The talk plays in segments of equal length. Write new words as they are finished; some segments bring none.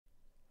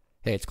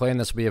Hey, it's Clay, and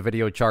this will be a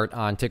video chart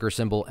on ticker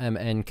symbol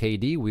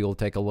MNKD. We will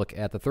take a look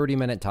at the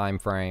 30-minute time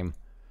frame.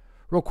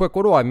 Real quick,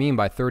 what do I mean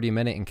by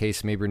 30-minute in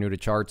case maybe you're new to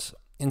charts?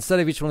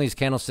 Instead of each one of these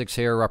candlesticks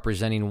here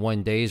representing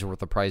 1 day's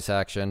worth of price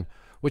action,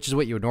 which is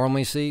what you would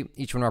normally see,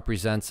 each one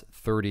represents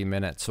 30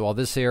 minutes. So while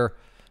this here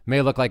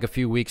may look like a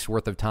few weeks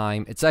worth of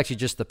time, it's actually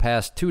just the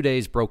past 2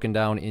 days broken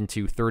down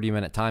into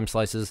 30-minute time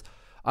slices.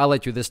 I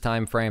like through this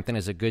time frame. I think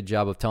it's a good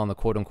job of telling the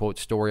quote-unquote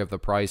story of the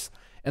price,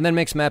 and then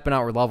makes mapping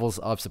out levels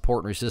of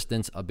support and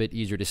resistance a bit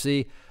easier to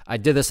see. I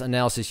did this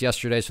analysis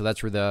yesterday, so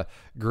that's where the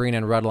green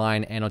and red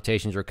line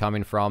annotations are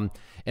coming from.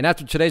 And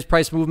after today's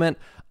price movement,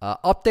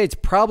 update's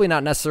probably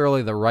not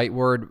necessarily the right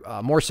word,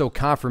 more so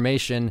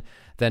confirmation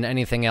than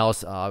anything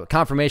else.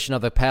 Confirmation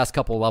of the past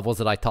couple levels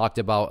that I talked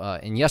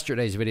about in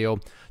yesterday's video.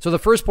 So the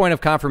first point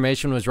of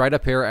confirmation was right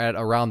up here at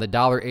around the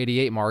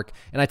 $1.88 mark,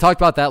 and I talked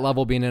about that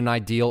level being an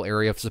ideal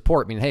area of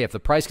support. I mean, hey, if the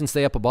price can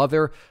stay up above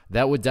there,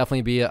 that would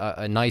definitely be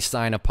a nice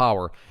sign of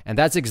power, and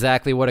that's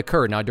exactly what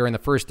occurred. Now, during the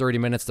first 30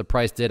 minutes, the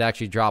price did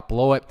actually drop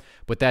below it,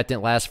 but that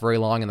didn't last very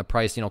long, and the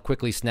price,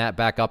 quickly snapped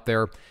back up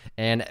there.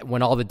 And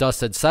when all the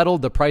dust had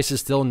settled, the price is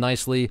still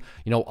nicely,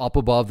 up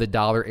above the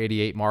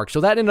 $1.88 mark.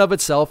 So that in and of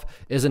itself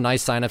is a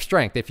nice sign of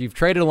strength. If you've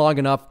traded long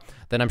enough,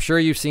 then I'm sure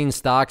you've seen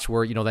stocks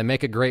where, they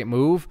make a great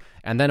move,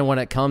 and then when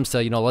it comes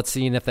to, let's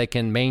see if they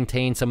can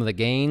maintain some of the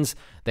gains,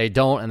 they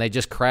don't, and they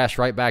just crash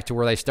right back to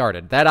where they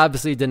started. That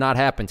obviously did not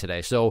happen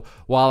today. So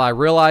while I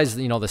realize,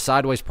 the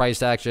sideways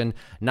price action,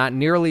 not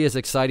nearly as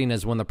exciting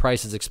as when the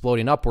price is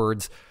exploding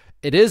upwards,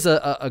 it is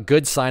a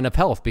good sign of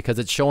health because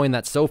it's showing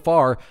that so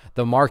far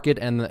the market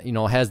and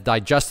has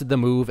digested the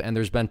move, and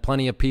there's been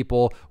plenty of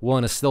people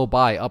willing to still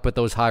buy up at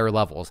those higher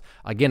levels.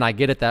 Again, I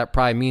get it, that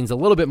probably means a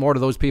little bit more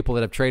to those people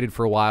that have traded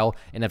for a while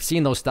and have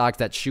seen those stocks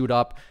that shoot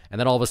up and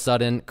then all of a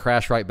sudden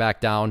crash right back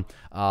down.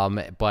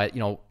 But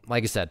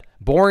like I said,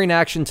 boring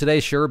action today,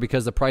 sure,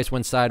 because the price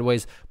went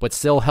sideways, but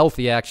still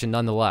healthy action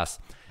nonetheless.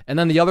 And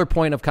then the other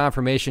point of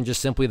confirmation,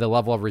 just simply the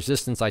level of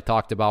resistance I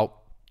talked about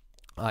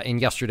in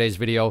yesterday's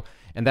video,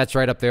 and that's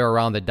right up there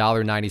around the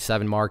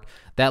 $1.97 mark.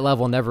 That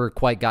level never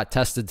quite got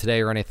tested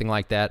today or anything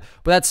like that,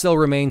 but that still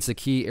remains the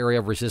key area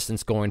of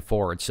resistance going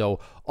forward. So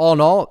all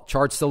in all,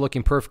 chart's still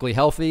looking perfectly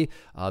healthy.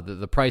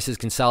 The price is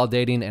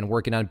consolidating and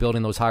working on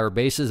building those higher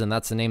bases, and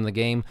that's the name of the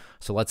game.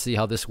 So let's see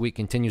how this week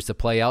continues to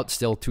play out.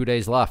 Still 2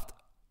 days left.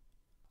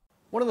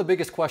 One of the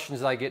biggest questions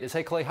that I get is,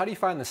 hey Clay, how do you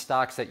find the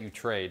stocks that you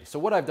trade? So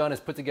what I've done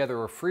is put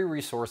together a free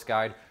resource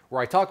guide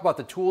where I talk about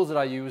the tools that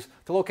I use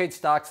to locate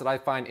stocks that I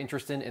find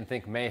interesting and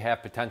think may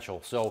have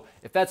potential. So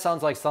if that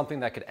sounds like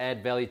something that could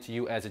add value to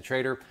you as a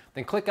trader,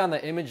 then click on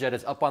the image that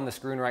is up on the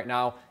screen right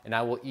now and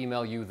I will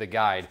email you the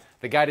guide.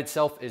 The guide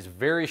itself is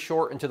very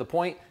short and to the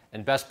point,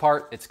 and best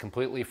part, it's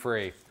completely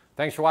free.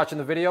 Thanks for watching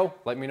the video.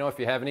 Let me know if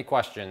you have any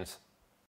questions.